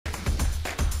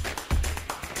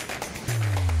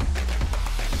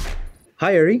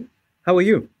Hi, Ari. How are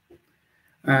you?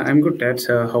 I'm good, Ted.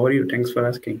 How are you? Thanks for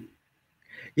asking.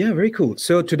 Yeah, very cool.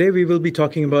 So today we will be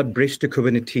talking about Bridge to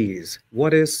Kubernetes.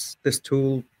 What is this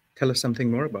tool? Tell us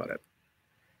something more about it.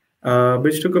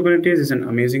 Bridge to Kubernetes is an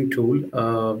amazing tool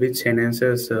which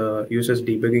enhances users'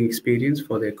 debugging experience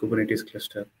for their Kubernetes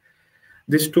cluster.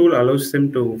 This tool allows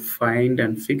them to find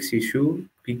and fix issue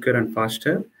quicker and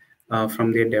faster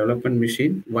from their development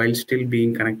machine while still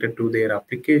being connected to their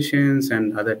applications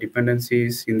and other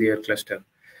dependencies in their cluster.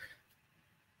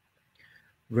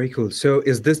 Very cool. So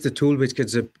is this the tool which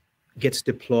gets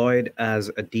deployed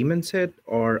as a daemon set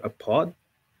or a pod?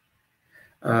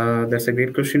 That's a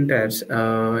great question, Tats.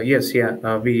 Yes, yeah.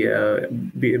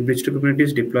 Bridge to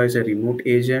Kubernetes deploys a remote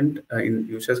agent in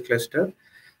users cluster,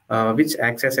 which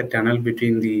acts as a tunnel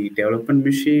between the development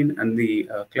machine and the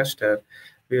cluster,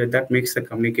 where that makes the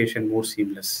communication more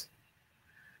seamless.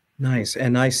 Nice.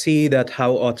 And I see that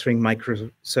how authoring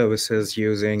microservices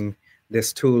using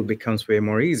this tool becomes way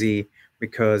more easy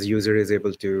because user is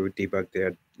able to debug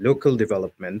their local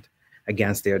development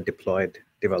against their deployed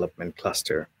development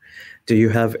cluster. Do you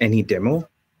have any demo?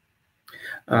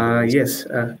 Yes,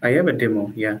 I have a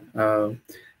demo. Yeah,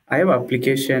 I have an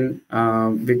application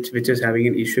which is having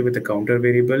an issue with the counter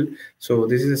variable. So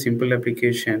this is a simple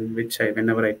application which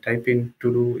whenever I type in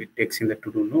to do, it takes in the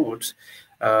to do nodes.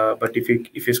 But if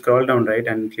you scroll down right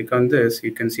and click on this,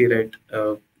 you can see that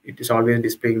it is always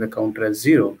displaying the counter as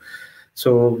 0.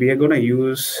 So we are going to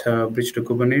use Bridge to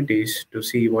Kubernetes to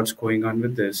see what's going on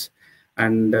with this.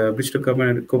 And Bridge to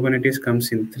Kubernetes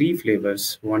comes in three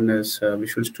flavors. One is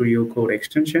Visual Studio Code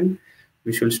extension,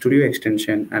 Visual Studio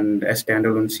extension, and a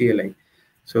standalone CLI.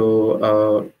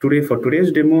 So for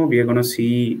today's demo, we are going to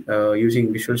see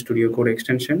using Visual Studio Code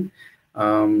extension.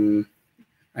 Um,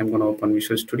 I'm going to open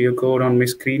Visual Studio Code on my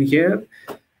screen here,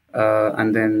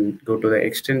 and then go to the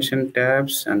extension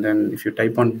tabs. And then if you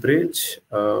type on Bridge,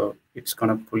 it's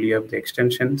going to pull you up the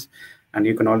extensions, and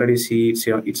you can already see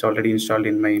it's already installed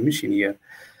in my machine here.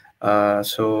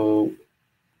 So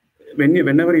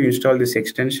whenever you install this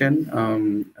extension,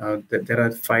 there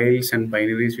are files and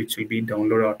binaries which will be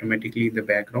downloaded automatically in the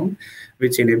background,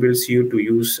 which enables you to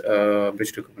use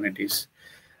Bridge to Kubernetes.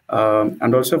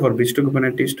 And also for Bridge to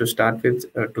Kubernetes to start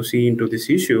with, to see into this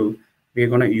issue, we're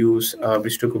going to use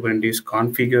Bridge to Kubernetes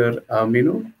configure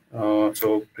menu.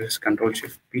 So press Control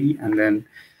Shift P, and then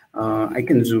I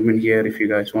can zoom in here if you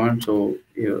guys want. So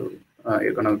you're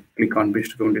going to click on Bridge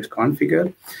to Kubernetes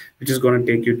configure, which is going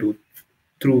to take you to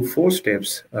through four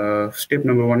steps. Step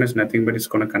number one is nothing but it's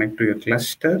going to connect to your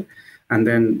cluster and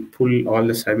then pull all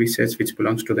the services which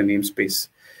belongs to the namespace.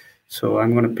 So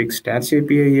I'm going to pick Stats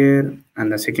API here,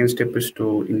 and the second step is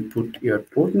to input your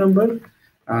port number,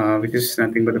 which is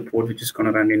nothing but the port which is going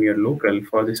to run in your local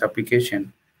for this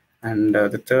application. And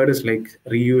the third is like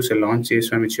reuse a launch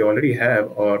JSON which you already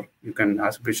have, or you can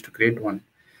ask Bridge to create one.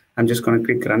 I'm just going to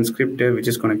click Run Script there, which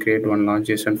is going to create one launch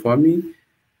JSON for me.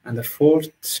 And the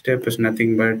fourth step is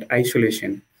nothing but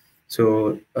isolation.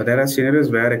 So there are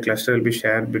scenarios where a cluster will be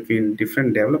shared between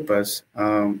different developers,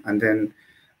 and then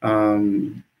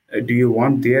do you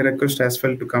want their request as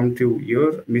well to come to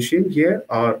your machine here,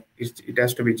 or it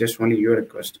has to be just only your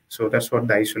request? So that's what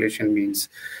the isolation means.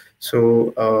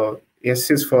 So yes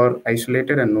is for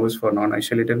isolated and no is for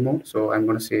non-isolated mode. So I'm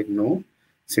going to say no,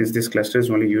 since this cluster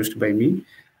is only used by me.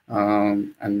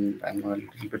 And I'm going to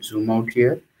a little bit zoom out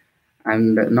here.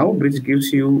 And now Bridge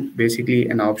gives you basically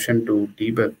an option to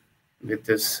debug with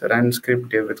this run script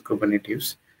dev with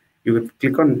Kubernetes. You would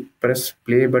click on press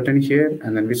play button here,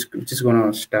 and then which is going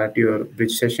to start your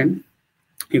Bridge session.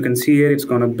 You can see here it's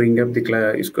going to bring up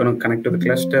it's going to connect to the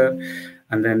cluster,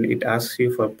 and then it asks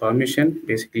you for permission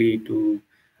basically to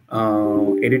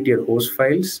edit your host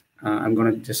files. I'm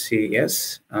going to just say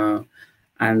yes.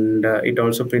 And it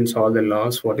also prints all the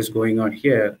logs, what is going on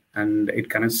here, and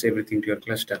it connects everything to your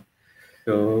cluster.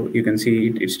 So you can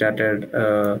see it started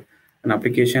an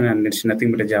application, and it's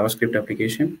nothing but a JavaScript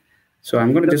application. So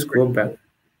I'm going to That's just very go back. cool.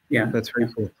 Yeah, That's very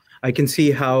yeah. cool. I can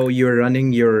see how you're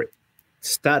running your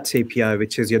stats API,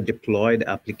 which is your deployed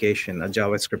application, a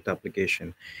JavaScript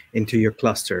application, into your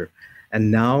cluster.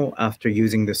 And now, after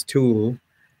using this tool,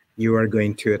 you are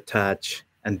going to attach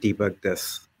and debug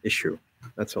this issue.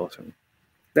 That's awesome.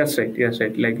 That's right. Yes,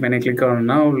 right. Like when I click on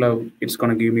now, it's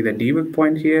going to give me the debug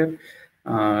point here.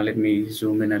 Let me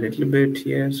zoom in a little bit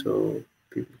here so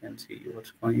people can see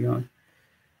what's going on.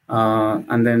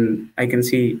 And then I can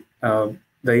see the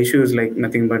issue is like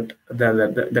nothing but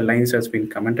the lines has been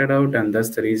commented out, and that's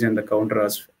the reason the counter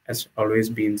has always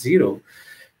been 0.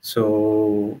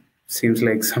 So seems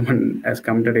like someone has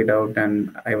commented it out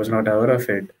and I was not aware of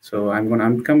it. So I'm going to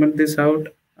uncomment this out.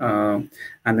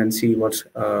 and then see what's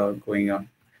going on.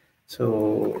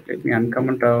 So let me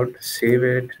uncomment out, save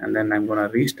it, and then I'm going to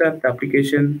restart the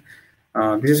application.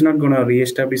 This is not going to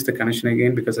re-establish the connection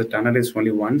again because the tunnel is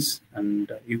only once, and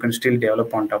you can still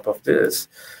develop on top of this.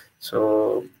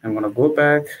 So I'm going to go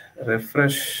back,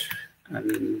 refresh,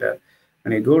 and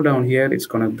when I go down here, it's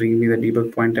going to bring me the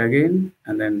debug point again,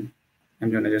 and then I'm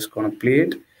going to just going to play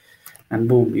it, and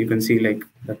boom, you can see like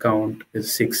the count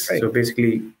is 6. Right. So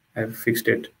basically, I've fixed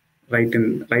it right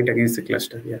against the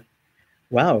cluster. Yeah.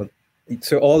 Wow.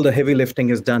 So all the heavy lifting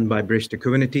is done by Bridge to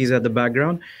Kubernetes at the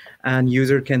background, and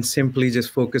user can simply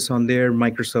just focus on their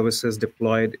microservices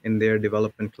deployed in their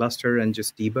development cluster and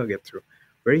just debug it through.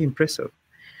 Very impressive.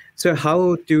 So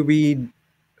how do we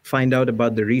find out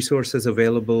about the resources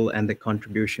available and the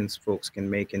contributions folks can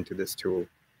make into this tool?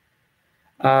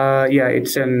 Yeah,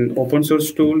 it's an open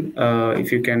source tool.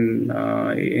 If you can,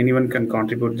 anyone can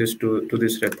contribute this to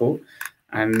this repo,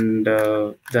 and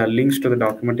the links to the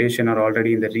documentation are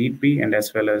already in the README, and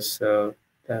as well as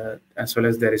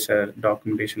there is a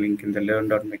documentation link in the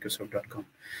learn.microsoft.com,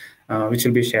 which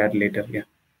will be shared later. Yeah.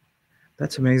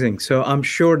 That's amazing. So I'm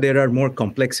sure there are more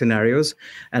complex scenarios,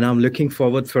 and I'm looking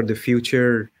forward for the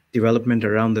future development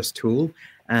around this tool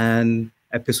and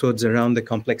episodes around the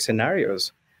complex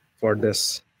scenarios for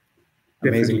this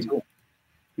amazing Definitely. tool.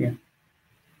 Yeah.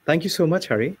 Thank you so much,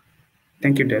 Hari.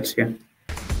 Thank you, Des. Yeah.